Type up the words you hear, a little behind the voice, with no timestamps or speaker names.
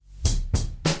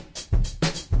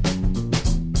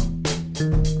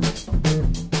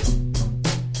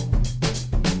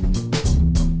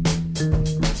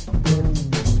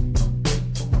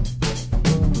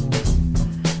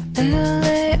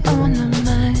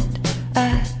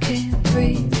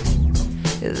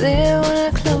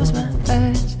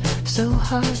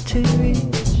hard to reach.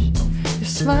 Your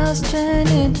smiles turn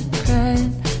into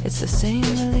crying. It's the same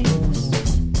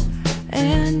release.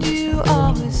 And you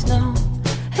always know.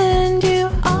 And you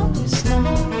always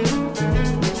know.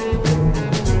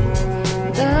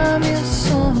 I'm your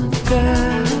summer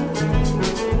girl.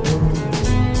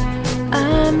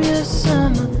 I'm your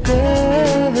summer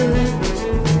girl.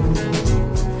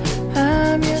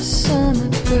 I'm your summer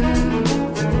girl.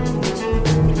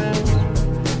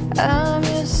 I'm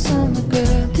your summer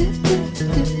girl.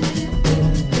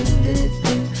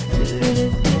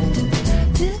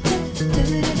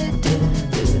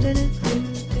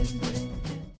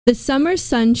 The summer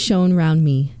sun shone round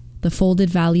me. The folded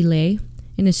valley lay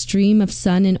in a stream of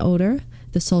sun and odor,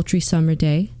 the sultry summer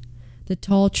day. The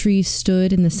tall trees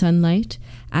stood in the sunlight,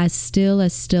 as still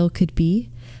could be,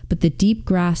 but the deep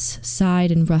grass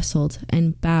sighed and rustled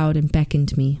and bowed and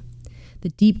beckoned me. The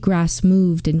deep grass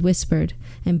moved and whispered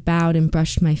and bowed and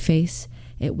brushed my face.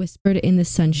 It whispered in the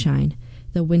sunshine,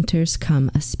 the winter's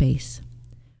come a space.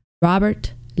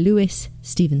 Robert Louis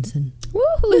Stevenson.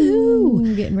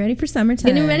 Woohoo! Getting ready for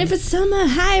summertime. Getting ready for summer.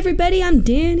 Hi, everybody. I'm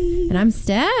Danny. And I'm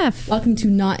Steph. Welcome to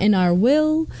Not in Our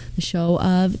Will, the show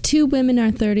of two women in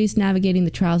our 30s navigating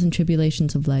the trials and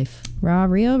tribulations of life. Raw,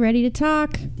 real, ready to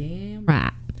talk. Damn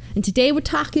right. And today we're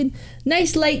talking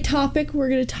nice light topic. We're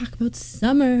going to talk about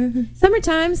summer.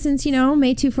 Summertime, since,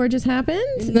 May 24 just happened.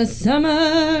 In the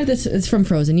summer. This is from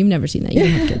Frozen. You've never seen that. You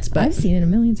don't have kids, but I've seen it a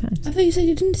million times. I thought you said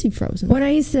you didn't see Frozen. When I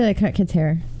used to cut kids'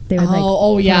 hair, they would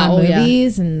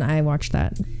movies, and I watched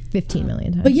that 15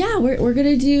 million times. But yeah, we're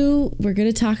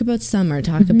gonna talk about summer.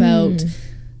 Talk about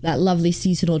that lovely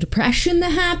seasonal depression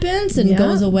that happens and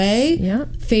goes away. Yeah.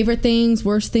 Favorite things,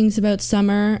 worst things about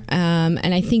summer.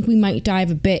 And I think we might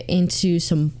dive a bit into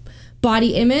some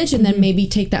body image and then maybe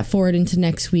take that forward into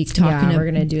next week. We're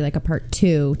going to do like a part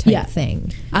 2 type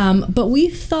thing. But we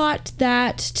thought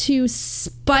that to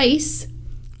spice,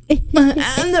 and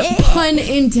the pun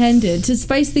intended, to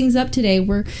spice things up today,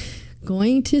 we're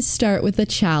going to start with a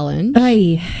challenge.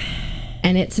 Aye.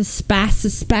 And it's a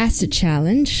spasa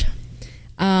challenge.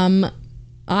 I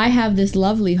have this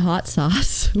lovely hot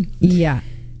sauce. Yeah.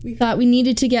 We thought we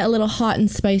needed to get a little hot and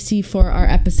spicy for our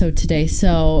episode today.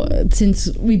 So since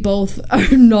we both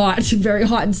are not very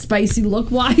hot and spicy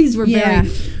look-wise, we're very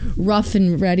rough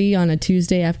and ready on a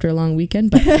Tuesday after a long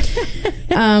weekend. But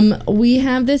we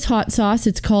have this hot sauce.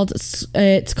 It's called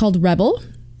Rebel.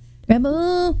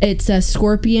 Rebel. It's a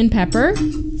scorpion pepper.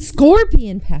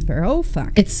 Scorpion pepper. Oh,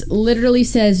 fuck. It's literally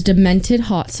says demented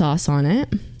hot sauce on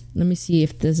it. Let me see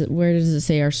if where does it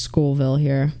say our Scoville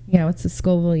here? Yeah, what's the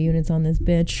Scoville units on this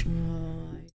bitch?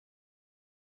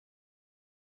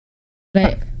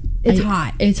 It's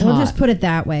hot. We'll just put it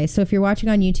that way. So if you're watching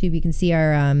on YouTube, you can see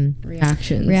our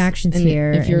reactions and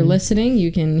here. If you're listening,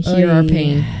 you can hear our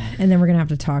pain. And then we're gonna have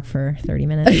to talk for 30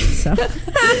 minutes. So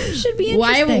should be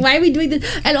interesting. Why are we doing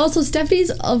this? And also, Stephanie's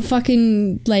a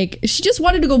fucking she just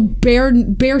wanted to go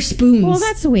bare spoons. Well,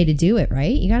 that's the way to do it,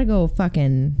 right? You gotta go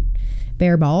fucking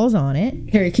bare balls on it.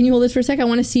 Here, can you hold this for a sec? I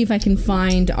want to see if I can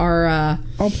find our...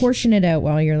 I'll portion it out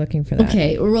while you're looking for that.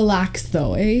 Okay, relax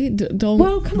though, eh? Don't...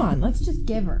 Well, come on. Let's just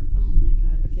give her. Oh my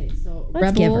god, okay. So,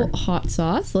 Rebel hot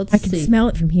sauce. Let's see. I can smell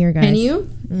it from here, guys. Can you?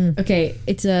 Okay,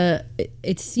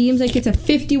 it seems like it's a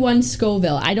 51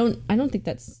 Scoville. I don't think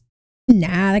that's...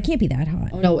 Nah, that can't be that hot.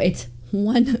 Oh, no, it's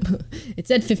one... It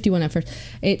said 51 at first.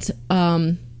 It's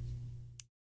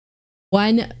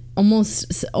almost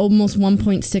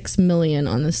 1.6 million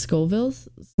on the Scovilles.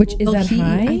 Which is that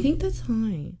high? I think that's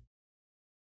high.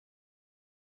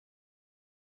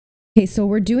 Okay, so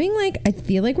we're doing I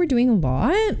feel like we're doing a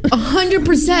lot.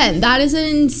 100%. That is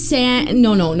insane.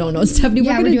 No, Stephanie.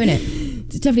 Yeah, we're doing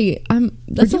it. Stephanie,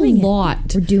 that's a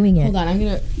lot. We're doing it. Hold on,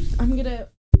 I'm gonna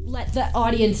let the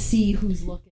audience see who's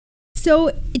looking.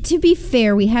 So to be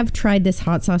fair, we have tried this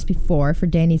hot sauce before for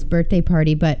Danny's birthday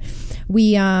party, but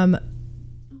we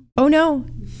oh no.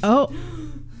 Oh,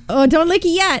 don't lick it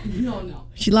yet. No.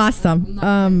 She lost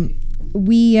some.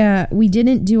 We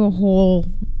didn't do a whole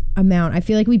amount. I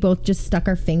feel like we both just stuck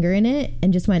our finger in it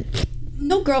and just went.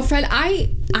 No, girlfriend, I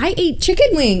ate chicken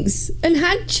wings and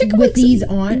had chicken with wings. These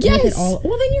on. Yes. With it all.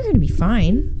 Well, then you're gonna be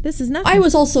fine. This is nothing. I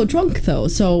was also drunk though,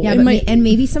 so yeah, and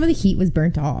maybe some of the heat was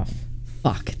burnt off.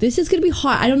 Fuck, this is gonna be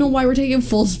hot. I don't know why we're taking a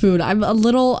full spoon. I'm a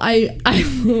little. I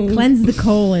cleanse the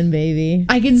colon, baby.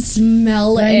 I can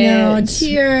smell it. I know.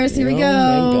 Cheers. Here we go.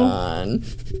 Oh my god.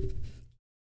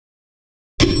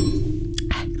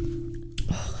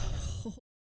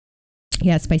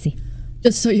 Yeah, it's spicy.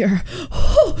 Just so you're.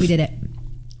 We did it.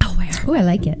 Oh, where? Oh, I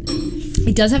like it.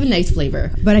 It does have a nice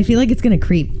flavor, but I feel like it's gonna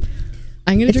creep.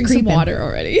 I'm gonna drink some water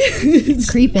already. It's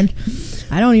creeping.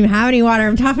 I don't even have any water.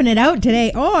 I'm toughing it out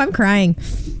today. Oh, I'm crying.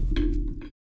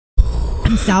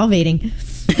 I'm salivating.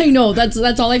 I know,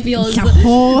 that's all I feel is The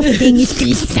whole thing is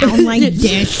going to sound like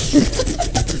this.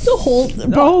 the whole.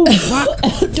 Oh, wow.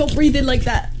 Don't breathe in like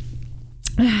that.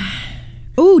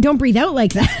 Oh, don't breathe out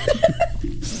like that.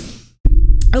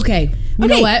 Okay. You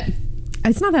know what?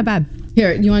 It's not that bad.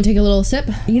 Here, you want to take a little sip?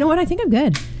 You know what? I think I'm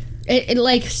good. It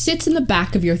like sits in the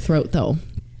back of your throat though.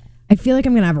 I feel like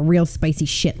I'm going to have a real spicy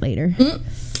shit later. I'm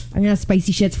going to have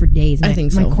spicy shits for days. I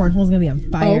think so. My cornhole's going to be on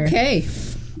fire. Okay.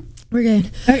 We're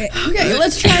good. Okay,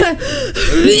 let's try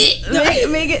to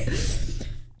make it.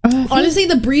 Honestly,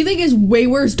 the breathing is way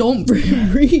worse. Don't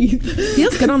breathe.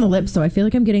 Feels good on the lips, so I feel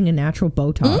like I'm getting a natural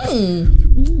Botox.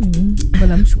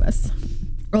 Voluptuous.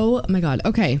 Oh my god.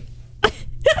 Okay.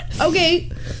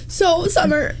 Okay. So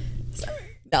summer.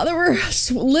 Now that we're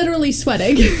literally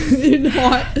sweating and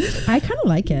hot, I kind of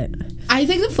like it. I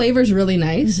think the flavor is really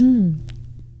nice.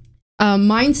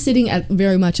 Mine's sitting at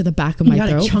very much at the back of my got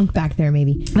throat. a chunk back there,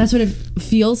 maybe. That's what it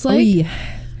feels like. Oy.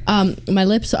 My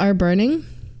lips are burning.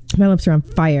 My lips are on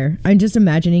fire. I'm just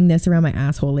imagining this around my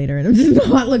asshole later, and I'm just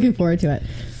not looking forward to it.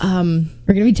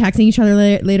 We're gonna be texting each other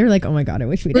later, like, oh my god, I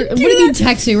wish we We're didn't. gonna be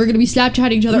texting. We're gonna be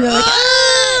Snapchatting each other,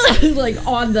 like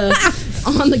on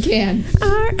the can.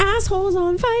 Our assholes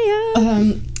on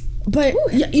fire. But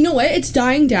you know what? It's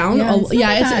dying down. It's not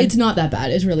that bad. It's not that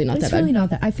bad. It's really not that bad. It's really not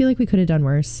that. I feel like we could have done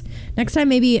worse. Next time,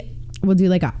 maybe we'll do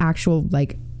like an actual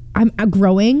like I'm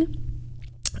growing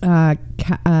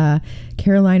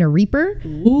Carolina Reaper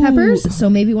peppers. So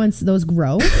maybe once those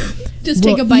grow, just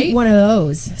take a bite. Eat one of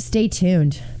those. Stay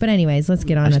tuned. But anyways, let's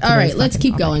get on. All right, let's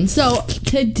keep going. So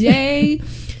today,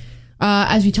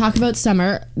 as we talk about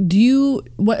summer,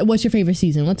 what's your favorite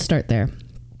season? Let's start there.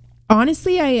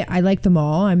 Honestly, I like them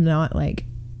all. I'm not like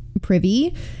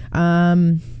privy.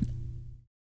 I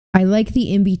like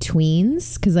the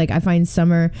in-betweens because like I find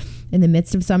summer in the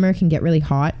midst of summer can get really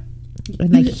hot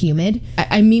and like humid.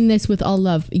 I mean this with all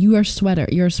love. You're a sweater,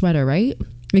 right?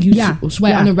 Like you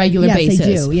sweat on a regular basis.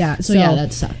 Yes, I do. Yeah. So yeah,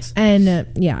 that sucks. And it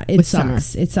sucks. Summer.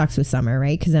 It sucks with summer,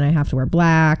 right? Because then I have to wear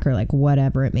black or like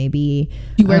whatever it may be.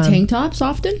 You wear tank tops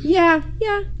often? Yeah.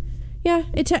 I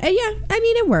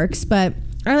mean, it works, but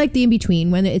I like the in between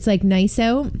when it's like nice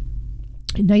out,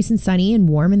 nice and sunny and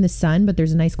warm in the sun, but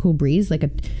there's a nice cool breeze, like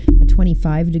a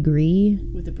 25 degree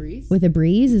with a breeze. With a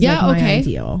breeze is like my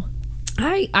ideal.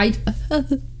 Hi.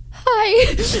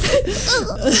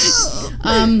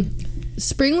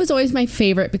 Spring was always my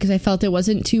favorite because I felt it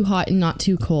wasn't too hot and not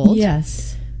too cold.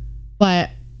 Yes, but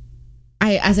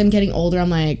as I'm getting older,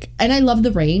 I'm like, and I love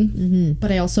the rain,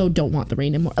 but I also don't want the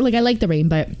rain anymore. Like, I like the rain,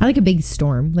 but I like a big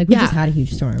storm. Like, we just had a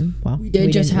huge storm. Well, we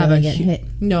did just have get hit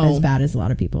as bad as a lot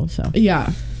of people. So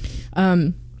yeah,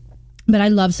 but I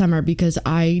love summer because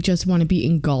I just want to be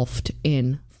engulfed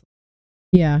in.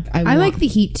 Yeah, I like the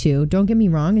heat too. Don't get me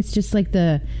wrong. It's just like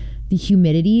the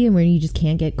humidity and where you just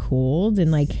can't get cold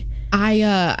and like.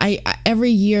 I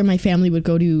every year my family would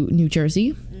go to New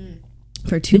Jersey.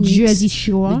 For 2 weeks.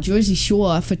 The Jersey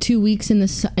Shore for 2 weeks in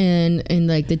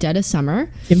like the dead of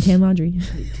summer. Gym tan laundry.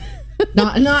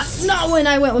 not when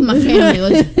I went with my family. It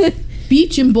was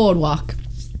beach and boardwalk.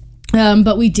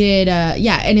 But we did,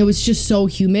 and it was just so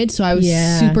humid, so I was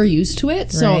super used to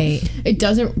it. So it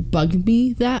doesn't bug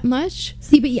me that much.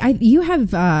 See, but you have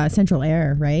central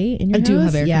air, right? In your house? Do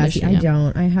have air conditioning. I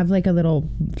don't. I have like a little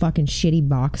fucking shitty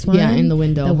box one. Yeah, in the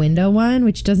window. The window one,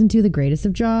 which doesn't do the greatest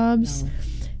of jobs. No.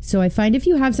 So I find if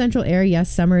you have central air,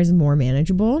 yes, summer is more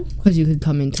manageable because you can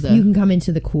come into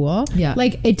the cool. Yeah,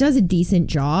 like it does a decent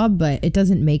job, but it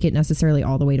doesn't make it necessarily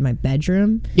all the way to my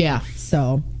bedroom. Yeah,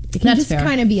 so it can just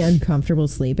kind of be uncomfortable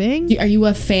sleeping. Are you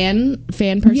a fan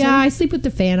person? Yeah, I sleep with the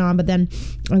fan on, but then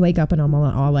I wake up and I'm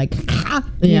all like,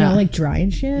 you know, like dry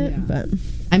and shit. Yeah. But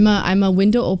I'm a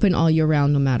window open all year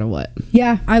round, no matter what.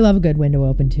 Yeah, I love a good window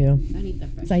open too. I need the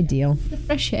fresh It's ideal. The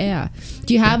fresh air.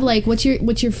 Do you have like what's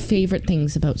your favorite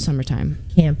things about summertime?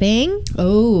 Camping.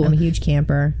 Oh, I'm a huge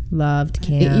camper. Loved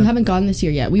camp. You haven't gone this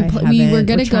year yet. We were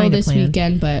gonna go this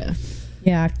weekend, but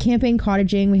yeah, camping,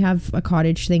 cottaging. We have a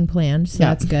cottage thing planned, so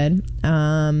that's good.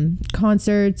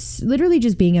 Concerts, literally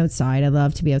just being outside. I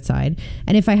love to be outside,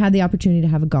 and if I had the opportunity to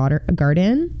have a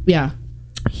garden,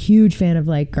 huge fan of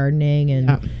like gardening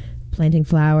and planting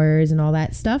flowers and all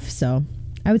that stuff. So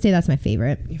I would say that's my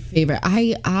favorite. Your favorite?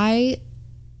 I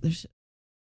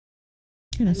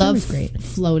love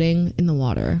floating in the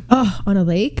water. Oh, on a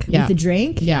lake with a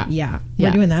drink. Yeah.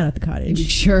 We're doing that at the cottage. We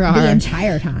sure are the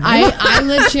entire time. I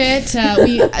legit.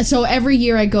 So every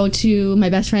year I go to my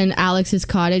best friend Alex's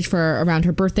cottage for around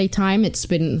her birthday time. It's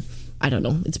been I don't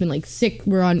know. It's been like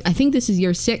I think this is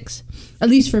year 6. At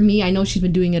least for me. I know she's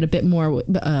been doing it a bit more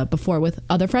before with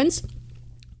other friends.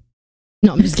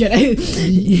 No, I'm just kidding.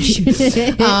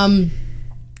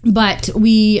 But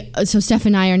so Steph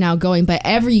and I are now going, but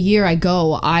every year I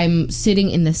go, I'm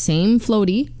sitting in the same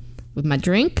floaty with my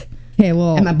drink. Okay,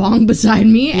 well, and my bong beside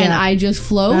me, and I just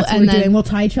float. That's and what then we'll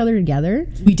tie each other together.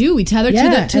 We do. We tether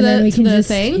to the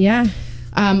thing. Yeah.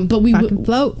 But we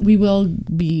float. We will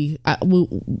be.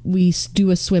 We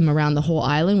do a swim around the whole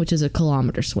island, which is a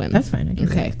kilometer swim. That's fine.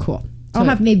 Okay, cool. I'll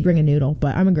have to maybe bring a noodle,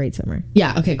 but I'm a great swimmer.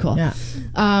 Yeah. Okay. Cool. Yeah.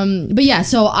 But yeah.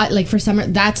 So I like for summer.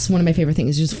 That's one of my favorite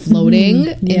things. Just floating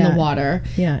in the water.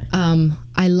 Yeah.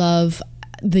 I love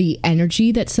the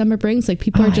energy that summer brings. Like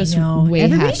people are just way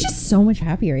Everybody's happy. just so much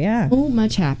happier. Yeah. So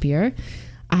much happier.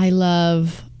 I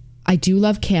do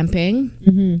love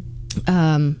camping.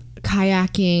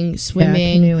 Kayaking,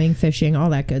 swimming, canoeing, fishing, all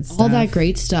that good stuff. All that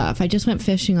great stuff. I just went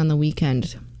fishing on the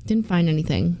weekend. Didn't find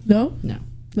anything. No? No.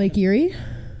 Lake Erie?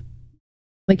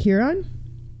 Lake Huron?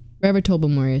 Wherever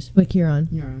Tobin is. Lake Huron.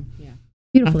 Yeah.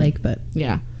 Beautiful lake, but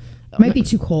yeah. Might be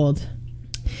too cold.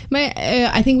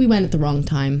 I think we went at the wrong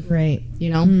time. Right.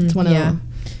 You know? It's one of the...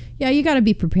 Yeah, you got to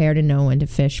be prepared and know when to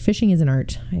fish. Fishing is an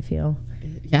art, I feel.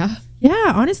 Yeah?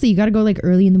 Yeah, honestly, you got to go like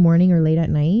early in the morning or late at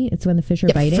night. It's when the fish are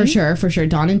biting. For sure.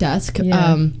 Dawn and dusk.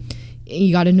 Yeah.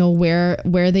 You got to know where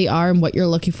they are and what you're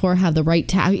looking for. Have the right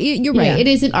tag. You're right. Yeah. It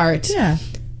is an art. Yeah.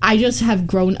 I just have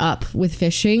grown up with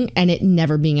fishing and it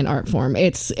never being an art form.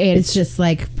 It's just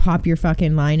like pop your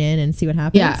fucking line in and see what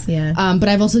happens. Yeah. But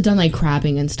I've also done like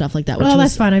crabbing and stuff like that. Which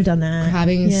that's fun. I've done that.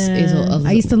 Crabbing is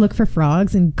I used to look for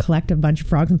frogs and collect a bunch of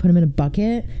frogs and put them in a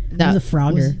bucket. I was a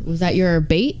frogger. Was that your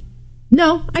bait?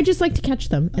 No, I just like to catch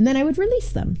them and then I would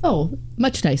release them. Oh,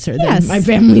 much nicer than my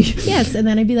family. Yes, and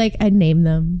then I'd be like, I'd name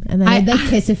them and then I'd like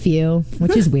kiss a few,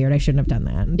 which is weird. I shouldn't have done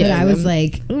that. But I was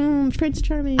like, Prince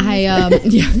Charming.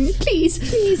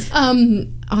 Please.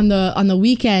 On the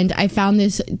weekend, I found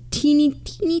this teeny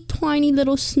tiny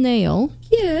little snail.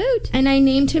 Cute. And I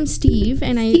named him Steve.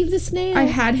 And Steve the snail. I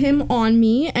had him on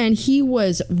me, and he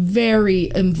was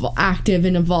very active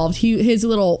and involved. His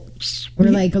little...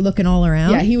 We're like looking all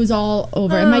around. Yeah, he was all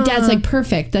over. And my dad's like,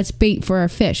 perfect. That's bait for our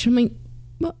fish. I'm like,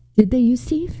 what? Did they use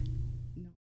Steve?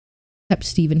 Kept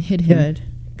Steve and hid him.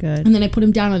 Good. And then I put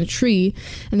him down on a tree,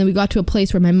 and then we got to a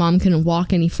place where my mom couldn't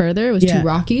walk any further. It was too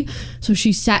rocky. So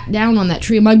she sat down on that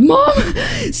tree. I'm like, Mom,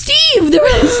 Steve! There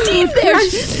was Steve there.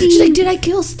 She's like, did I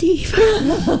kill Steve?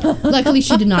 Luckily,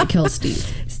 she did not kill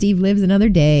Steve. Steve lives another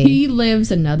day. He lives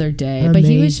another day. Amazing. But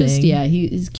he was just,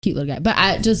 he's a cute little guy. But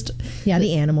I just... Yeah,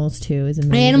 the animals, too, is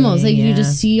amazing. Animals, like, you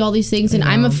just see all these things. And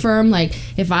I'm a firm, like,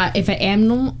 if an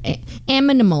animal...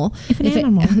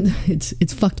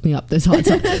 It's fucked me up this hot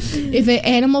time. If an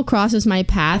animal crosses my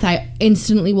path, I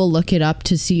instantly will look it up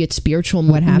to see its spiritual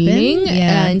meaning.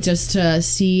 And just to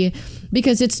see...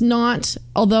 Because it's not,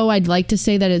 although I'd like to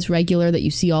say that it's regular that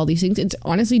you see all these things, it's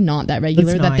honestly not that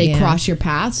regular that they cross your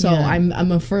path. So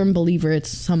I'm a firm believer it's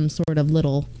some sort of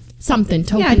little something,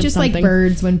 token Yeah, just of something. like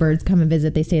birds, when birds come and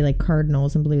visit, they say like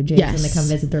cardinals and blue jays when they come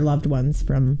visit their loved ones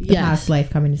from the past life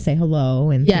coming to say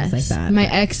hello and things like that. My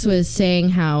ex was saying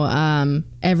how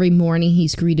every morning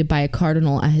he's greeted by a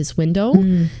cardinal at his window,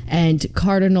 and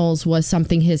cardinals was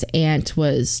something his aunt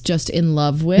was just in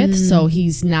love with, so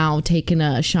he's now taken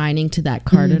a shining to that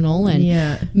cardinal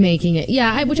and making it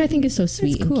which I think is so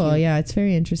sweet. It's cool. Yeah, it's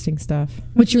very interesting stuff.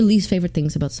 What's your least favorite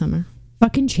things about summer?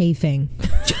 Fucking chafing.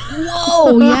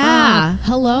 Whoa, yeah.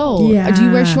 Hello. Yeah. Do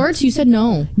you wear shorts? You said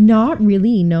no. Not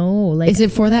really, no. Like, is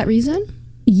it for that reason?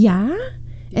 Yeah.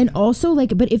 And also,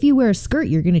 like, but if you wear a skirt,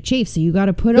 you're gonna chafe, so you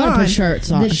gotta put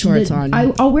shorts on.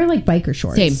 I'll wear like biker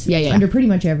shorts. Same. Yeah. Under pretty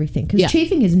much everything, because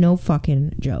chafing is no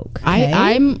fucking joke. Okay?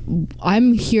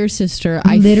 I'm here, sister.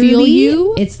 Literally, I feel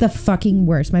you. It's the fucking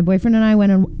worst. My boyfriend and I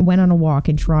went on a walk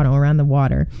in Toronto around the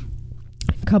water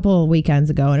a couple of weekends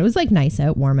ago, and it was like nice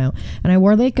out, warm out, and I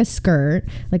wore like a skirt,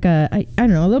 like I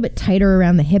don't know, a little bit tighter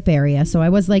around the hip area, so I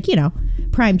was like,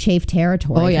 prime chafe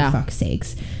territory. For fuck's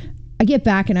sakes. I get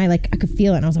back and I could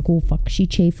feel it, and I was like, oh fuck, she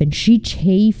chafing,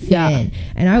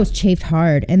 and I was chafed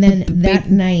hard. And then that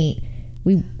night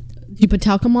did you put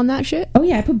talcum on that shit? Oh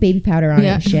yeah, I put baby powder on it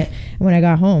and shit when I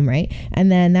got home, right?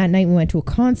 And then that night we went to a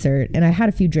concert, and I had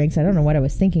a few drinks. I don't know what I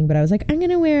was thinking, but I was like, I'm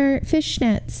gonna wear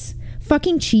fishnets.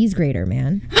 Fucking cheese grater,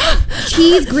 man.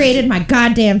 Cheese grated my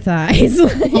goddamn thighs.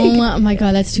 Oh my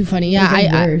god, that's too funny. Yeah,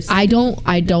 I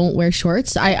don't wear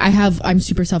shorts. I'm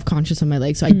super self-conscious on my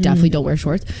legs, so I definitely don't wear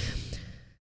shorts.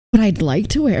 But I'd like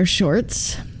to wear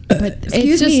shorts. But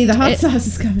excuse me, the hot sauce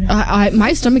is coming out.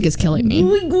 My stomach is killing me.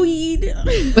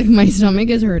 Like, my stomach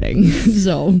is hurting.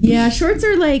 So yeah, shorts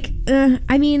are like,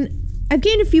 I mean, I've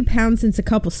gained a few pounds since a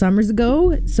couple summers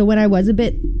ago. So when I was a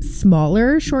bit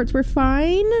smaller, shorts were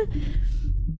fine.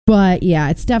 But yeah,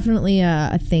 it's definitely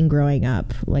a thing growing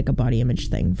up, like a body image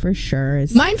thing for sure.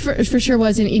 Mine for sure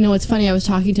wasn't. You know, it's funny. I was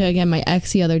talking to again my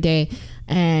ex the other day,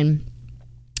 and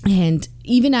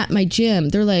even at my gym,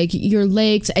 they're like, your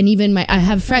legs, and even I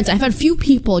have friends. I've had a few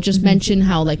people just mention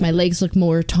how like my legs look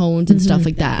more toned and stuff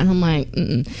like that, and I'm like,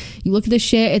 you look at this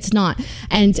shit, it's not.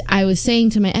 And I was saying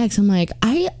to my ex, I'm like,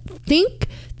 I think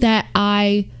that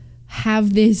I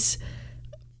have this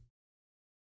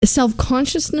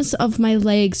self-consciousness of my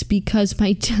legs because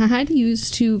my dad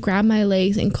used to grab my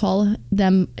legs and call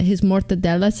them his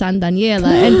mortadella San Daniela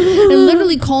and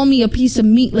literally call me a piece of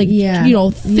meat, like, you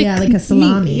know, thick, like a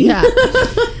salami meat. Yeah.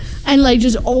 And like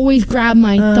just always grab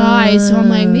my thighs. So I'm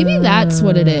like, maybe that's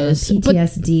what it is.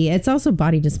 PTSD. It's also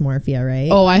body dysmorphia, right?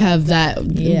 Oh, I have that,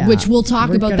 which we'll talk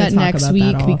about that next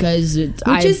week because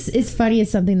it's funny.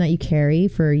 It's something that you carry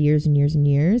for years and years and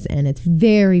years, and it's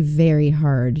very, very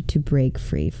hard to break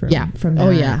free from that.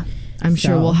 Oh yeah. I'm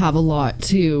sure we'll have a lot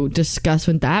to discuss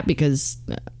with that because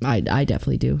I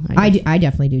definitely do. I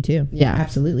definitely do too. Yeah,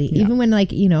 absolutely. Yeah. Even when,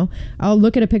 like, you know, I'll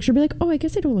look at a picture and be like, oh, I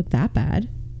guess I don't look that bad.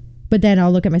 But then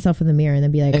I'll look at myself in the mirror and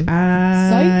then be like,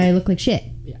 I look like shit.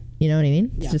 Yeah. You know what I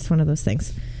mean? It's just one of those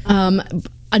things.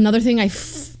 Another thing I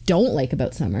don't like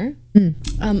about summer,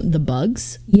 the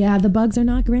bugs. Yeah, the bugs are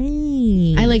not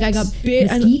great. I got bit.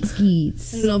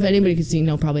 Skeets. I don't know if anybody can see.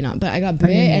 No, probably not. But I got bit,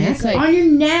 and it's like on your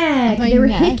neck. They were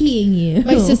hickeying you.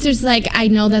 My sister's like, I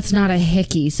know that's not a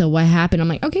hickey. So what happened? I'm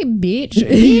like, okay, bitch,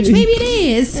 bitch, maybe it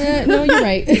is. No, you're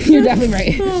right. You're definitely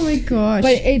right. Oh my gosh.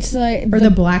 But it's like, or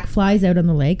the black flies out on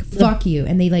the lake. Fuck you,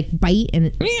 and they like bite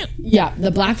and. Yeah,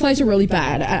 the black flies are really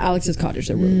bad. At Alex's cottage,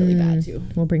 they're really, really bad too.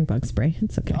 We'll bring bug spray.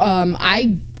 It's okay.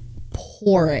 I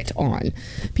pour it on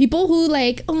people who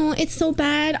like, oh, it's so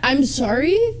bad. I'm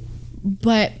sorry,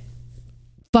 but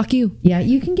fuck you. Yeah,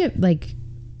 you can get like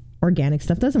organic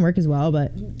stuff. Doesn't work as well,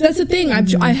 but that's the thing. I've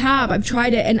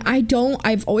tried it, and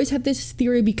I've always had this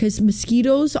theory because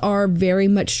mosquitoes are very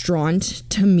much drawn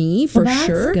to me for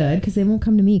sure. That's good because they won't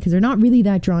come to me because they're not really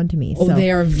that drawn to me. Oh, so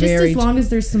they are very. Just as long as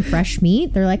there's some fresh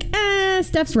meat, they're like,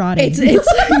 Steph's rotting.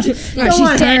 She's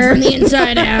dead from the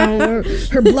inside out.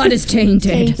 Her blood is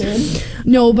tainted.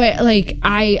 No, but like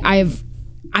I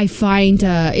find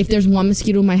if there's one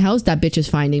mosquito in my house, that bitch is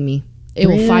finding me. It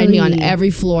will find me on every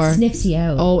floor. Sniffs you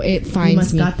out. Oh, it finds me. You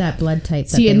must got that blood type.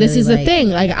 See, and this is the thing.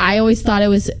 Like, I always thought it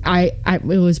was. It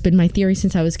was been my theory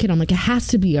since I was a kid. I'm like, it has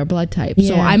to be our blood type. Yeah.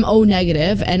 So I'm O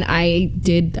negative, and I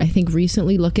think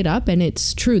recently look it up, and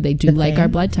it's true. They do like our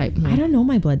blood type. I don't know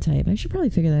my blood type. I should probably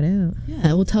figure that out.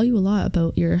 Yeah, it will tell you a lot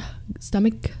about your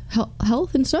stomach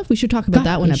health and stuff. We should talk about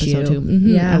that one episode too.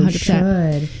 Mm-hmm, yeah, 100%. We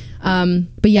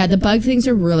should. But yeah, the bug things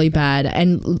are really bad,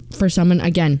 and for someone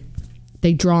again.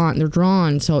 They're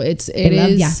drawn, so it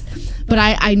is. But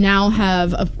I now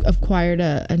have acquired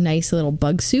a nice little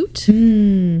bug suit.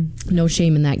 No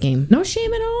shame in that game. No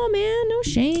shame at all, man. No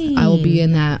shame. I will be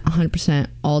in that 100%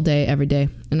 all day, every day,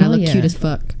 and I look cute as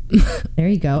fuck. There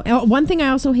you go. One thing I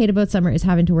also hate about summer is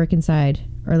having to work inside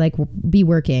or like be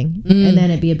working and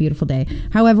then it'd be a beautiful day.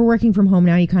 However, working from home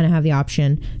now, you kind of have the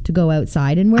option to go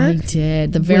outside and work. I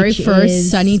did the very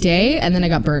first sunny day, and then I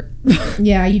got burnt.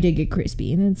 Yeah, you did get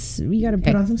crispy, and you got to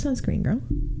put on some sunscreen, girl.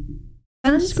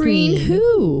 Sunscreen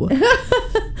who?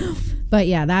 But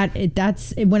yeah,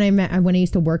 that's when I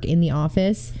used to work in the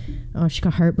office. Oh, she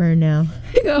got heartburn now.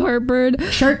 I got heartburn.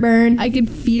 Heartburn. I could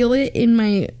feel it in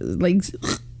my legs.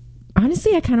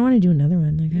 Honestly, I kind of want to do another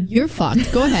one. You're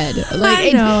fucked. Go ahead.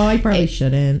 I know. I probably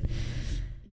shouldn't.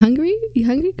 Hungry? You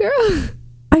hungry, girl?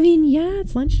 I mean, yeah,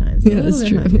 it's lunchtime. So yeah, that's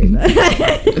true.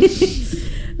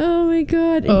 Oh my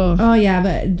god. Oh yeah,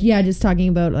 but yeah, just talking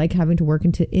about like having to work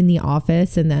in the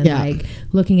office and then like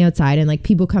looking outside and like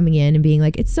people coming in and being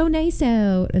like, it's so nice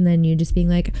out, and then you just being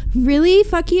like, really,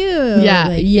 fuck you. Yeah,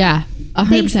 like, 100%.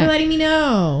 Thanks for letting me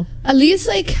know. At least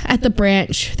like at the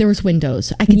branch there was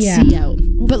windows, I could see out.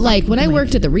 But like when I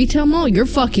worked at the retail mall, you're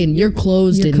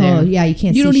closed in there. Yeah, you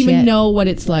can't. You see don't even shit. know what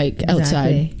it's like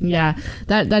outside. Yeah,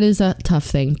 that is a tough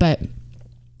thing. But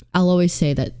I'll always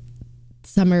say that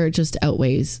summer just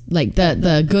outweighs like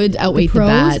the good outweigh the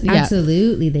bad. Yeah.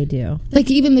 Absolutely, they do. Like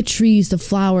even the trees, the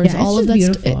flowers, all of that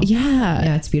beautiful.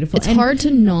 Yeah, it's beautiful. It's hard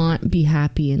to not be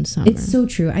happy in summer. It's so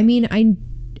true. I mean, I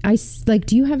like.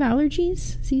 Do you have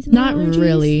allergies? Seasonal Not allergies?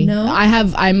 really. No.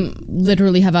 I'm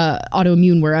literally have a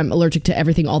autoimmune where I'm allergic to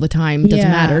everything all the time.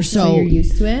 Doesn't matter. So you're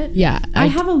used to it. Yeah, I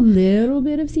have a little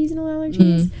bit of seasonal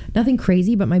allergies. Nothing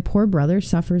crazy, but my poor brother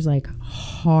suffers like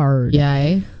hard.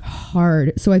 Yeah.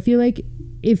 Hard. So I feel like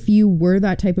if you were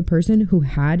that type of person who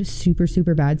had super,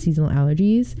 super bad seasonal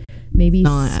allergies, maybe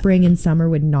not. spring and summer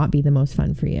would not be the most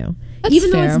fun for you. That's Even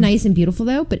though fair. it's nice and beautiful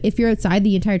though, but if you're outside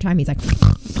the entire time, he's like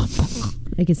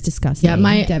it's disgusting.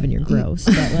 Yeah, Devin, you're gross,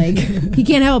 but like he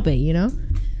can't help it, you know.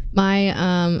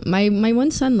 My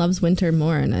one son loves winter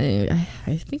more, and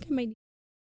I think I might.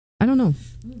 I don't know.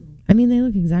 I mean, they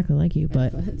look exactly like you,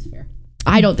 but That's fair.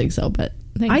 I don't think so, but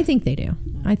I think they do.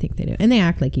 I think they do, and they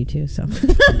act like you too. So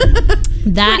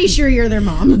that pretty sure you're their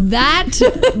mom.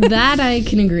 that I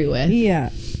can agree with. Yeah.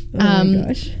 Oh my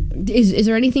gosh. Is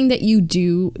there anything that you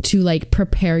do to like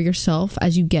prepare yourself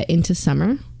as you get into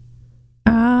summer?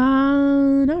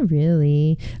 Not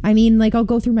really. I mean, like I'll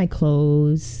go through my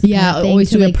clothes. Yeah, kind of thing always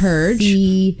to, do a like, purge.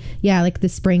 Like the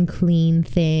spring clean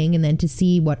thing, and then to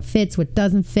see what fits, what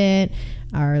doesn't fit,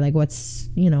 or like what's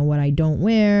what I don't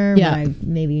wear, Yeah. what I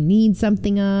maybe need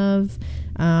something of.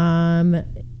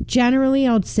 Generally,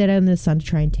 I'll sit out in the sun to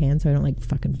try and tan, so I don't like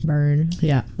fucking burn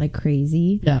Yeah. like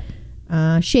crazy. Yeah.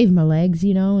 Shave my legs,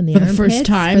 and the For the armpits first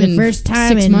time for the in first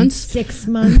time 6 in months? 6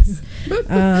 months.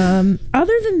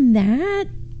 Other than that,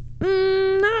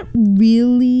 not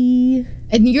really.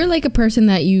 And you're like a person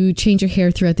that you change your hair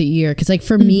throughout the year. Because like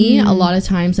for me, a lot of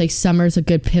times like summer's a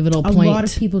good pivotal point. A lot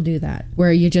of people do that.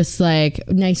 Where you're just like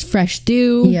nice fresh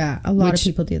dew. Yeah, a lot of which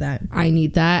people do that. I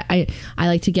need that. I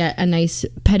like to get a nice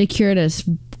pedicure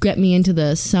to get me into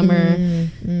the summer.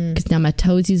 Because now my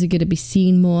toesies are going to be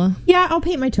seen more. Yeah, I'll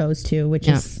paint my toes too, which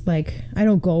Yeah. is like I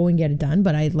don't go and get it done,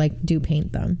 but I like do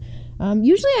paint them.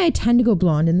 Usually I tend to go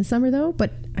blonde in the summer though,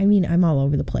 but I mean I'm all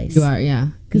over the place. You are, yeah.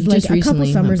 Because You like just a couple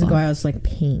recently summers went ago blonde. I was like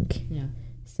pink. Yeah.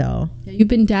 So Yeah, you've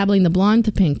been dabbling the blonde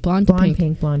to pink, blonde to blonde pink.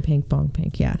 pink, blonde pink, blonde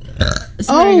pink. Yeah.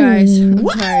 Sorry, Oh, guys. I'm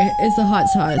what? sorry. It's the hot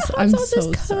sauce. Hot I'm sauce so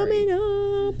is sorry. coming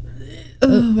up.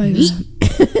 Oh my god.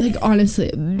 Like honestly.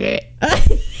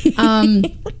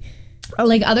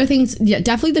 Like other things, yeah,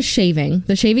 definitely the shaving.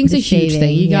 The shaving's The a huge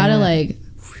thing. You gotta yeah. like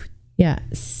Yeah,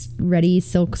 ready,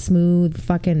 silk smooth,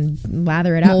 fucking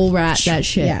lather it up. mole rat that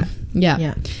shit. Yeah. Yeah.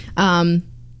 Yeah.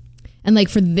 And like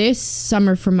for this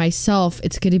summer for myself,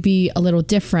 it's gonna be a little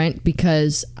different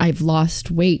because I've lost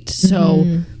weight.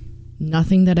 So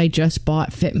nothing that I just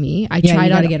bought fit me. I Yeah, you tried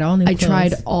gotta get all new I tried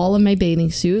clothes. all of my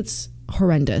bathing suits.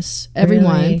 Horrendous.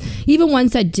 Everyone. Really? Even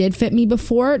ones that did fit me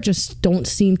before just don't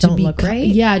seem to Don't be look right?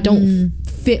 Yeah, don't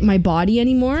fit my body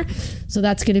anymore. So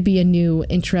that's going to be a new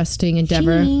interesting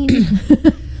endeavor.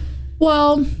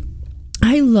 Well,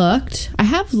 I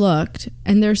have looked,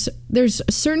 and there's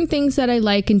certain things that I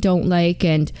like and don't like,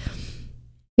 and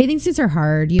Bathing suits are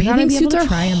hard. You gotta bathing be able suits to are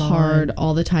try them hard on.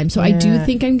 all the time. So I do Yeah.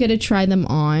 think I'm going to try them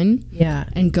on. Yeah.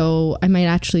 And go. I might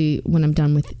actually, when I'm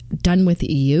done with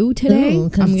EU today, Ooh,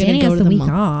 'cause I'm gonna Danny go has to the the week mall.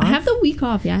 off. I have the week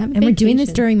off. Yeah, I have. And we're doing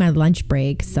this during my lunch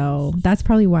break, so that's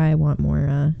probably why I want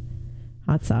more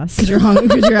hot sauce. because you're hungry.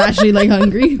 Because you're actually like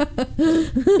hungry.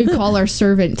 We call our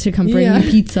servant to come bring Yeah. you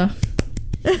pizza.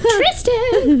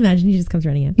 Tristan. Imagine he just comes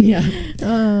running in. Yeah.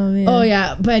 Oh man. Oh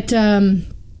yeah, but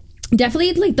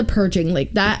definitely like the purging,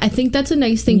 like that. I think that's a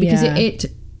nice thing because Yeah.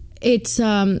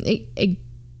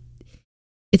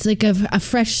 it's like a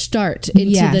fresh start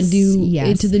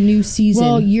into the new season.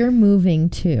 Well, you're moving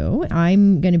too.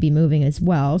 I'm going to be moving as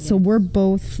well. So we're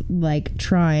both like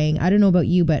trying. I don't know about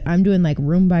you, but I'm doing like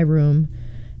room by room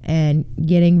and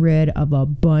getting rid of a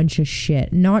bunch of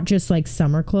shit. Not just like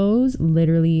summer clothes,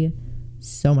 literally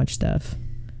so much stuff.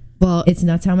 well, It's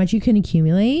nuts how much you can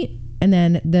accumulate. And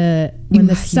then when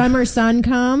the summer sun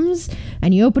comes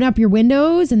and you open up your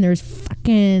windows and there's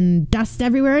fucking dust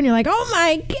everywhere and you're like, oh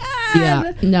my God.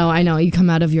 yeah, no, I know. You come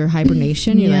out of your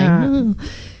hibernation. You're Yeah. like, oh.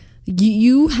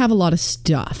 You have a lot of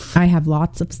stuff, I have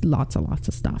lots of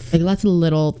stuff. like lots of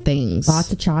little things.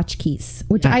 Lots of tchotchkes,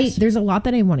 which Nice. there's a lot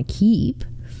that I want to keep,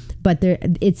 but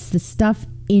it's the stuff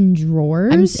in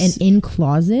drawers and in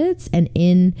closets and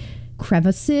in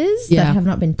crevices Yeah. that have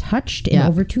not been touched in Yeah.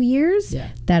 over 2 years Yeah.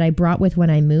 that I brought with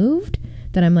when I moved,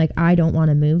 that I'm like, I don't want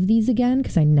to move these again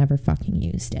because I never fucking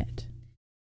used it.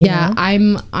 You Yeah,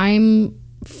 know? I'm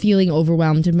feeling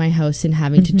overwhelmed in my house and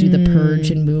having to do the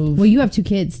purge and move. Well, you have 2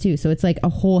 kids too, so it's like a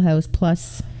whole house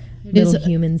plus It little is-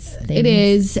 humans things. It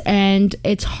is, and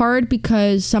it's hard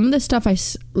because some of the stuff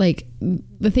like.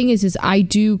 The thing is I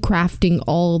do crafting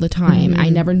all the time. I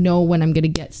never know when I'm going to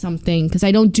get something because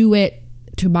I don't do it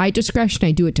to my discretion.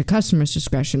 I do it to customers'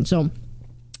 discretion. So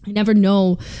I never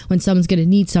know when someone's going to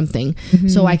need something.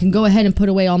 So I can go ahead and put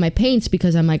away all my paints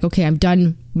because I'm like, okay, I've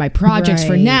done my projects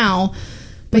for Right. now.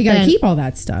 But you gotta then- keep all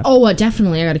that stuff. Oh,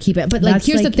 definitely. I got to keep it. But like, That's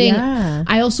here's like, the thing. yeah.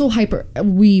 I also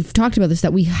we've talked about this,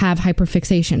 that we have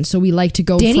hyperfixation. So we like to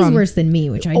go Danny's from. worse than me,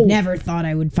 which I Oh. never thought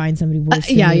I would find somebody worse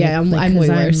than yeah, me. yeah, I'm way 'cause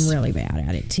worse. I'm really bad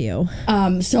at it too.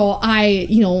 So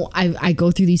I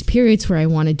go through these periods where I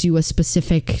want to do a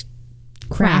specific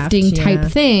crafting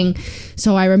type thing.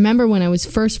 So I remember when I was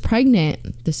first pregnant,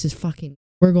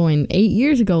 we're going 8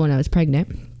 years ago when I was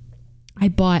pregnant, I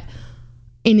bought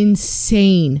an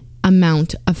insane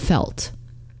amount of felt.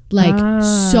 Like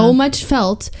so much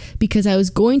felt because I was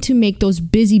going to make those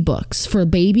busy books for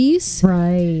babies.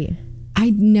 Right.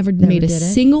 I never made a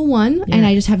single one, and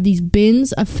I just have these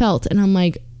bins of felt, and I'm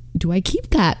like, do I keep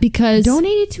that? Because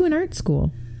donate it to an art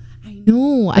school. I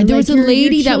know. There was a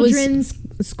lady that was children's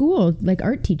school, like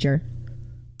art teacher.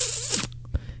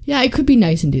 Yeah, it could be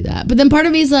nice and do that, but then part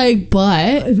of me is like,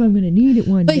 but if I'm gonna need it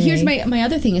one day. But here's my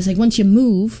other thing is like, once you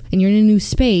move and you're in a new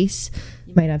space,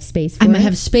 you might have space. I might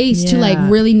have space to like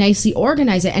really nicely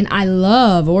organize it, and I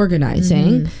love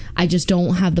organizing. I just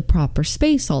don't have the proper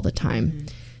space all the time.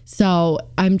 So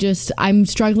I'm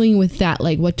struggling with that.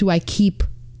 Like, what do I keep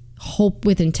hope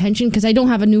with intention? Because I don't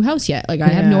have a new house yet. Like, I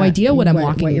have no idea what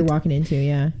you're walking into.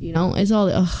 Yeah, you know, it's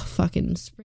all fucking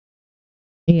spring.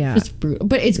 Yeah, it's brutal,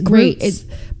 but it's great. It's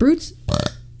brutes,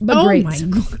 but great. My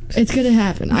God. It's gonna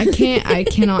happen. I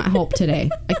cannot help today.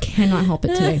 I cannot help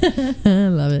it today. I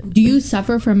love it. Do you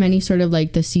suffer from any sort of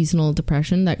like the seasonal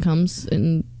depression that comes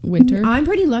in winter? I'm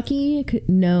pretty lucky.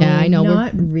 No, yeah, I know.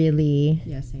 Not really.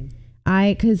 Yeah, same.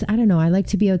 Because I don't know, I like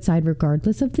to be outside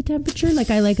regardless of the temperature. Like,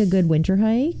 I like a good winter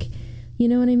hike, you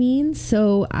know what I mean?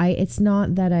 So it's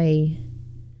not that I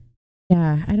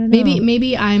don't know.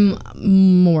 Maybe I'm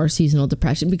more seasonal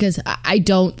depression because I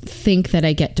don't think that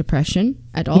I get depression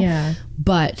at all. Yeah.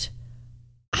 But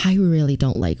I really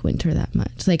don't like winter that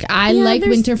much. Like, I like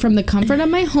winter from the comfort of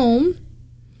my home.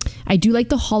 I do like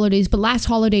the holidays, but last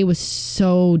holiday was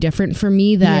so different for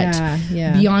me that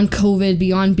beyond COVID,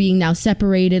 beyond being now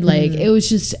separated, like it was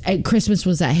just, Christmas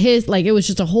was at his, like it was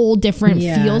just a whole different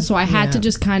feel. So I had to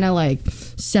just kind of like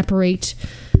separate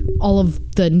all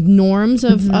of the norms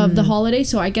of the holiday.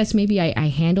 So I guess maybe I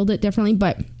handled it differently,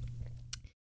 but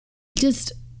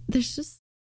there's just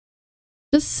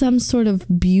some sort of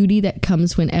beauty that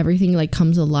comes when everything like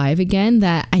comes alive again,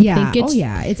 that I think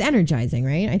it's energizing,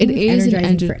 right? I think it's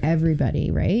energizing for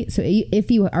everybody, right? So if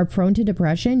you are prone to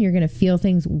depression, you're going to feel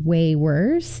things way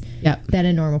worse than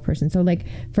a normal person. So like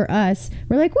for us,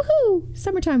 we're like, woohoo,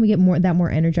 summertime, we get that more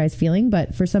energized feeling.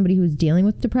 But for somebody who's dealing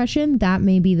with depression, that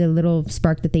may be the little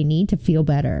spark that they need to feel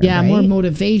better. Yeah, right? more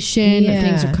motivation.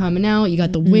 Things are coming out. You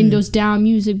got the windows down,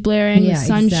 music blaring, the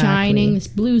sun shining, it's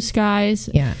blue skies.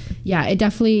 Yeah, it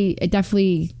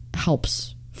definitely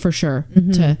helps for sure.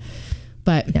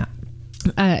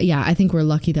 I think we're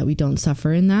lucky that we don't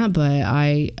suffer in that. But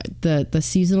the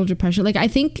seasonal depression, like I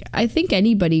think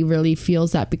anybody really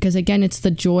feels that, because again, it's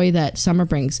the joy that summer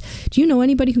brings. Do you know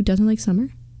anybody who doesn't like summer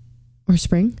or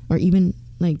spring or even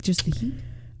like just the heat?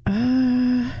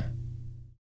 I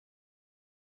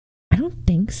don't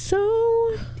think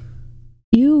so.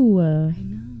 Ew. I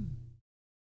know.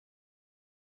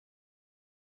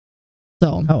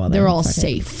 So they're all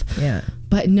safe. Yeah.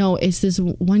 But no, it's this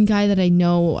one guy that I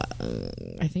know,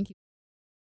 I think.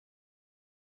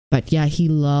 But yeah, he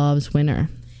loves winter.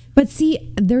 But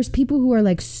see, there's people who are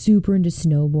like super into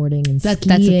snowboarding and skiing.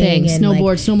 That's the thing. Snowboard,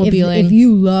 like, snowmobiling. If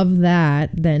you love that,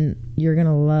 then you're going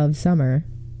to love summer.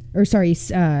 Or sorry,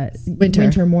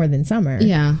 winter more than summer.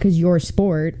 Yeah. Because your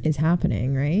sport is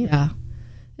happening, right? Yeah.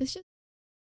 It's just...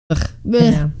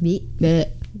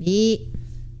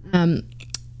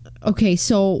 Okay,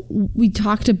 so we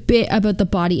talked a bit about the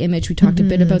body image. We talked a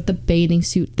bit about the bathing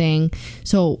suit thing.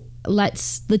 So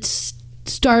let's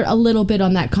start a little bit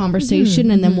on that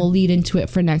conversation, and then we'll lead into it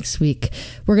for next week.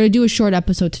 We're going to do a short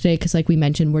episode today because, like we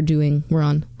mentioned, we're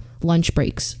on lunch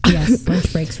breaks. Yes,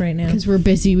 lunch breaks right now. Because we're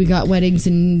busy. We got weddings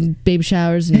and baby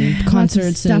showers and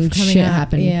concerts and shit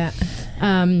happening. Yeah.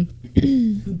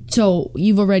 So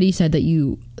you've already said that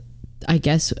you... I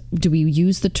guess, do we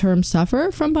use the term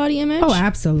suffer from body image? Oh,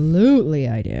 absolutely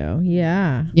I do.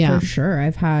 Yeah, for sure.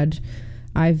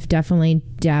 I've definitely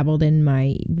dabbled in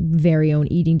my very own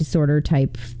eating disorder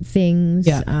type things.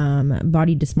 Yeah.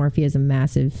 Body dysmorphia is a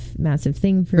massive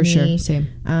thing for me. Sure, same.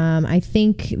 I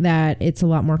think that it's a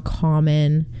lot more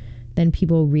common than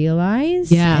people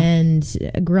realize. Yeah.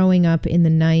 And growing up in the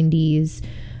 90s,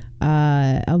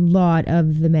 a lot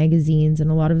of the magazines and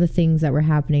a lot of the things that were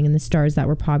happening and the stars that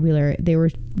were popular, they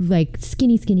were like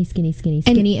skinny,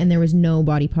 and there was no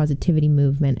body positivity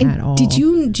movement at all. Do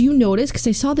you notice, because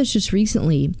I saw this just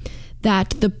recently,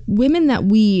 that the women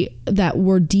that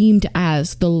were deemed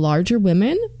as the larger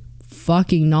women,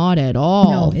 fucking not at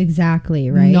all. No, exactly,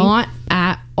 right? Not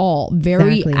at all.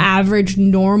 Very average,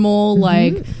 normal,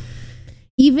 like...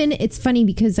 Even it's funny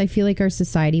because I feel like our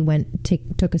society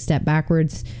took a step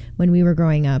backwards when we were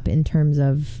growing up in terms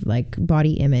of like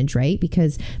body image, right?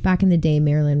 Because back in the day,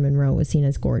 Marilyn Monroe was seen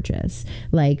as gorgeous.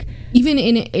 Like even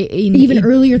even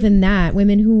earlier than that,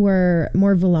 women who were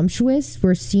more voluptuous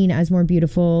were seen as more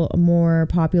beautiful, more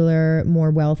popular, more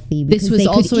wealthy. Because this was they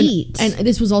also could eat, and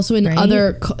this was also in right?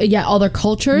 other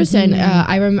cultures. And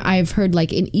I've heard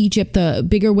like in Egypt, the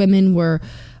bigger women were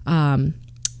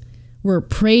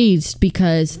praised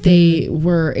because they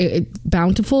were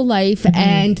bountiful life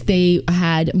and they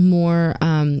had more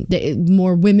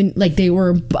women, like they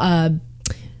were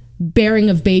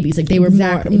bearing of babies, like they were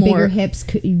more bigger hips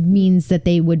means that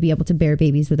they would be able to bear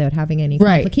babies without having any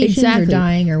complications or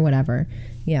dying or whatever.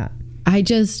 I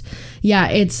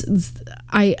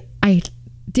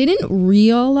didn't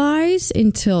realize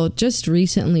until just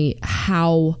recently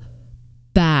how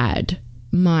bad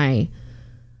my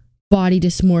body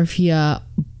dysmorphia,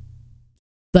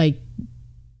 like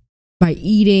by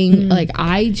eating, like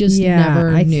I just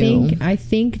never knew. I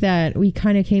think that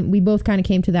we both kind of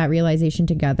came to that realization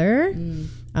together,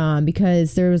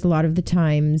 because there was a lot of the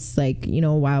times, like, you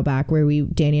know, a while back where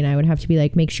Danny and I would have to be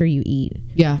like, make sure you eat.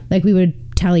 Yeah. Like we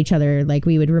would tell each other, like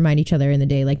we would remind each other in the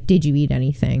day, like, did you eat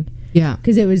anything? Yeah.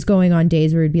 Because it was going on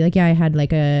days where it'd be like, yeah, I had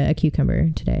like a cucumber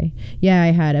today. Yeah, I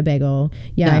had a bagel.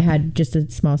 Yeah, I had just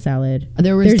a small salad.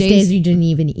 There's days you didn't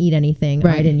even eat anything.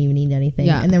 Right. I didn't even eat anything.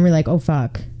 Yeah. And then we're like, oh,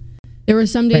 fuck. There were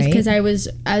some days because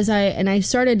I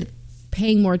started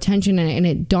paying more attention and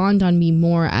it dawned on me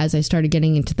more as I started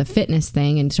getting into the fitness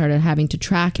thing and started having to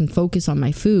track and focus on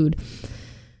my food.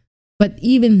 But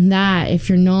even that, if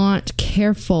you're not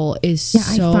careful, I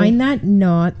find that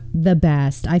not the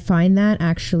best. I find that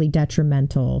actually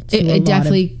detrimental. It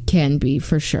definitely can be,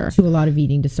 for sure. To a lot of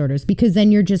eating disorders, because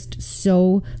then you're just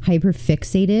so hyper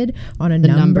fixated on a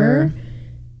number.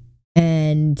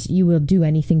 And you will do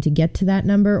anything to get to that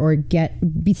number or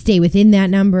stay within that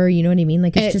number. You know what I mean?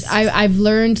 Like I've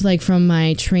learned like from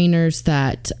my trainers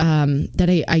that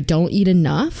I don't eat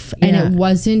enough, and it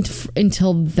wasn't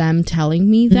until them telling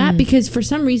me that, because for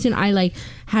some reason I like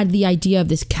had the idea of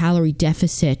this calorie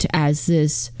deficit as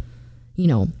this, you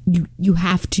know, you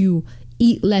have to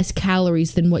eat less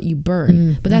calories than what you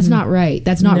burn, but that's not right.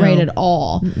 That's not right at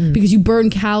all, because you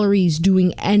burn calories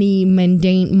doing any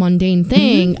mundane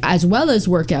thing as well as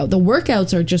workout. The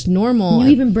workouts are just normal.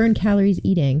 You even burn calories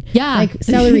eating. Yeah, like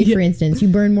celery, for instance, you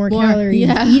burn more calories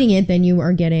eating it than you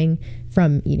are getting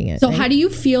from eating it. So how do you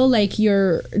feel like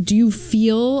do you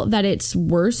feel that it's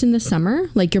worse in the summer?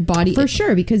 Like your body? For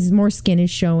sure, because more skin is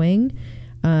showing.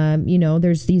 You know,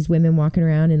 there's these women walking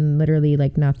around in literally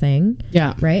like nothing.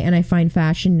 Yeah. Right. And I find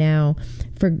fashion now,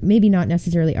 for maybe not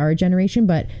necessarily our generation,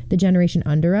 but the generation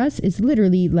under us, is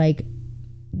literally like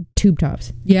tube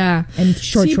tops. Yeah. And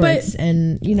shorts.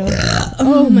 And, you know.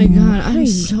 Oh my God. I'm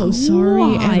so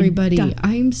sorry, everybody.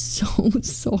 I'm so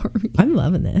sorry. I'm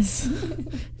loving this.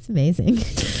 It's amazing.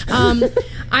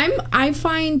 I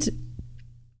find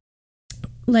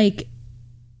like,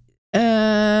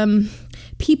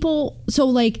 people, so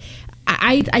like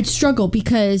I struggle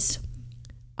because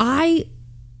I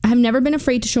have never been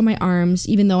afraid to show my arms,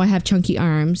 even though I have chunky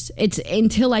arms. It's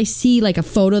until I see like a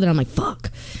photo that I'm like,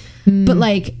 fuck. But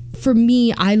like for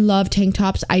me, I love tank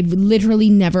tops. I've literally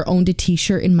never owned a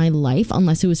t-shirt in my life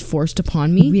unless it was forced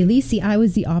upon me. Really? See, I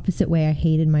was the opposite way. I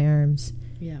hated my arms.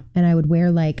 Yeah. And I would wear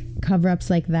like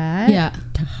cover-ups like that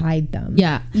to hide them.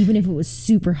 Yeah. Even if it was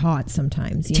super hot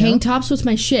sometimes. Tank tops was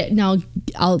my shit. Now,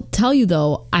 I'll tell you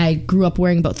though, I grew up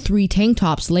wearing about 3 tank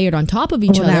tops layered on top of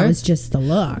each other. That was just the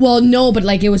look. Well, no, but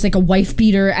like it was like a wife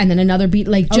beater and then another beat,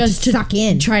 like just to suck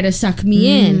in. Try to suck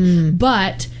me in.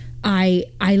 But I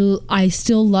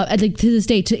still love, like to this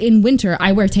day, in winter,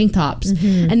 I wear tank tops.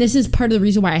 And this is part of the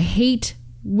reason why I hate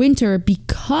winter,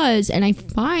 because, and I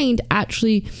find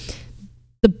actually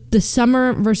the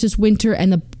summer versus winter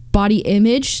and the body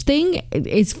image thing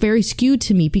is very skewed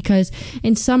to me, because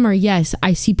in summer, yes,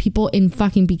 I see people in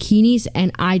fucking bikinis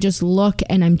and I just look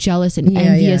and I'm jealous and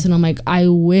envious and I'm like, I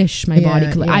wish my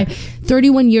body could.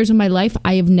 31 years of my life,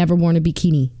 I have never worn a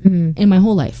bikini in my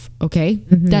whole life. Okay.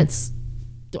 That's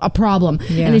a problem,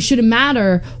 and it shouldn't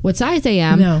matter what size I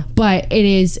am, but it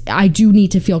is, I do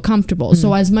need to feel comfortable.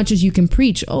 So as much as you can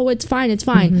preach, oh, it's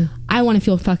fine, I want to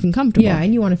feel fucking comfortable. Yeah,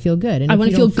 and you want to feel good, and I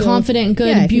want to feel confident and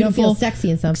good and beautiful. If you don't feel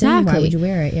sexy in something, why would you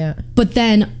wear it? Yeah. But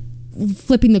then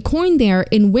flipping the coin there,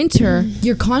 in winter,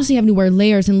 you're constantly having to wear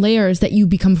layers and layers that you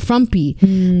become frumpy.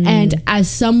 And as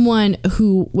someone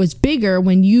who was bigger,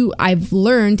 I've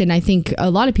learned, and I think a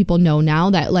lot of people know now,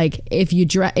 that like if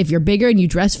you're bigger and you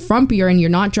dress frumpier and you're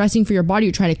not dressing for your body,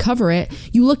 you're trying to cover it,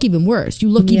 you look even worse. You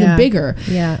look even bigger.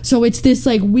 Yeah. So it's this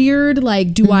like weird,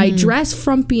 like, do I dress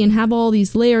frumpy and have all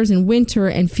these layers in winter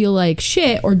and feel like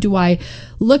shit, or do I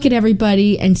look at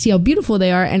everybody and see how beautiful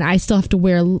they are, and I still have to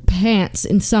wear pants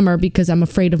in summer because I'm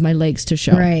afraid of my legs to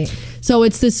show. Right. So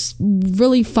it's this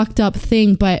really fucked up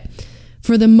thing, but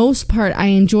for the most part, I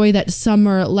enjoy that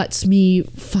summer lets me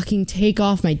fucking take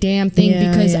off my damn thing,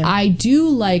 because I do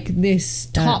like this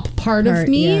top part of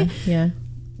me. Yeah.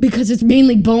 Because it's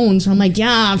mainly bones. So I'm like,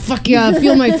 yeah, fuck yeah,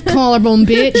 feel my collarbone,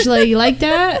 bitch. Like, you like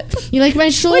that? You like my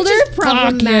shoulder? Which is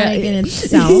problematic in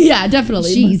itself. Yeah,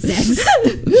 definitely. Jesus.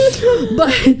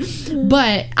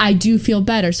 but I do feel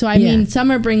better. So I mean,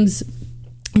 summer brings,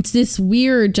 it's this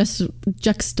weird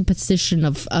juxtaposition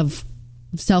of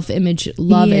self-image,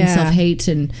 love, and self-hate,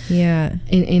 and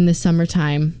in the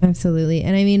summertime. Absolutely.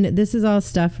 And I mean, this is all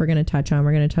stuff we're going to touch on.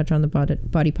 We're going to touch on the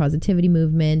body positivity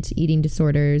movement, eating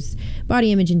disorders,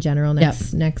 body image in general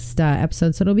next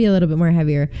episode. So it'll be a little bit more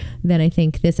heavier than I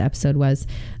think this episode was.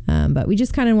 But we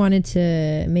just kind of wanted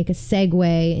to make a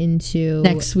segue into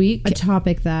next week, a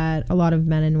topic that a lot of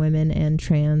men and women and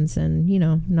trans and,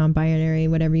 non-binary,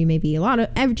 whatever you may be, a lot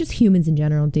of just humans in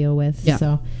general deal with. Yeah.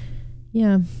 So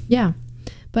yeah.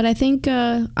 But I think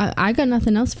I got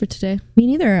nothing else for today. Me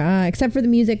neither, except for the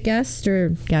music guest.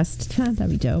 That'd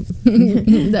be dope.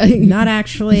 Not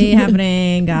actually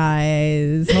happening,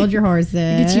 guys. Hold your horses.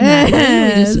 Get you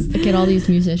mad. We just get all these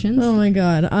musicians. Oh my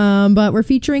god. But we're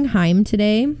featuring Haim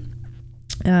today.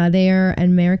 They are an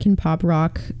American pop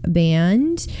rock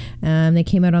band. They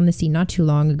came out on the scene not too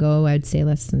long ago. I'd say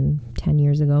less than 10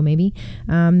 years ago, maybe.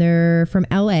 They're from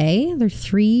LA. They're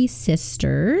 3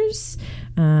 sisters.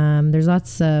 There's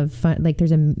lots of fun, like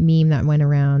there's a meme that went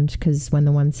around because when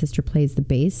the one sister plays the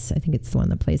bass, I think it's the one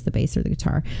that plays the bass or the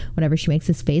guitar, whatever, she makes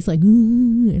this face like,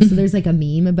 so there's like a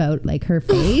meme about like her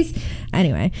face.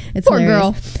 Anyway, it's poor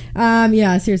hilarious. Girl.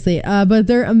 Yeah, seriously. But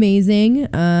they're amazing.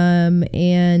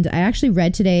 And I actually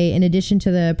read today, in addition to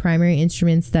the primary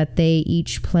instruments that they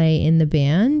each play in the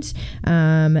band,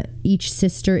 each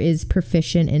sister is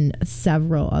proficient in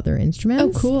several other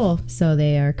instruments. Oh, cool. So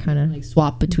they are kind of like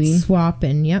swap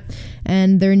and yep.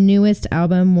 And their newest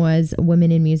album was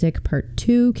Women in Music Part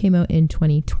 2, came out in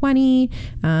 2020.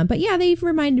 But yeah, they've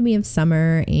reminded me of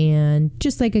summer and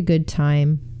just like a good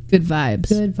time. Good vibes.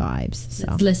 So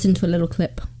let's listen to a little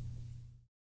clip.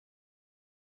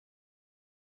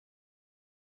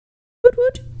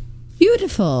 Woot.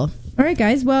 Beautiful. All right,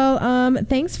 guys. Well,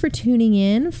 thanks for tuning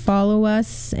in. Follow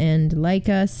us and like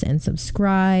us and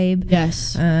subscribe.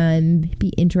 Yes.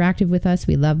 Be interactive with us.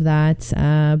 We love that.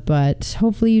 But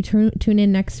hopefully you tune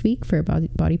in next week for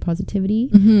body positivity.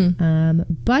 Mm-hmm.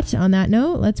 But on that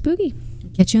note, let's boogie.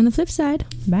 Catch you on the flip side.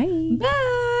 Bye.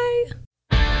 Bye.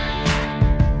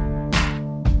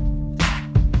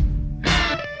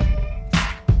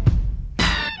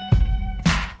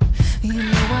 You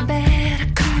know I'm bad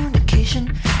at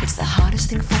communication. It's the hardest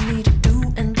thing for me to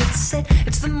do, and it's said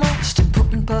it's the most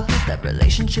important part that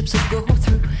relationships will go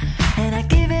through. And I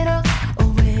give it all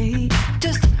away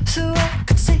just so I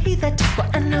could say that.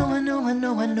 But I know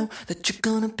that you're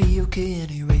gonna be okay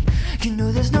anyway. You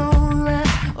know there's no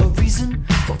rhyme or reason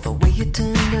for the way you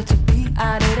turned out to be.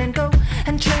 I didn't go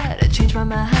and try to change my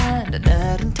mind,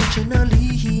 not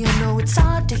intentionally. I know it's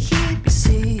hard to hear me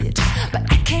say it, but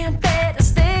I can't bear to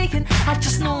stay. And I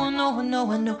just know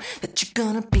that you're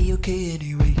gonna be okay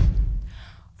anyway.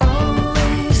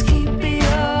 Always keep your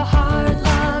heart light.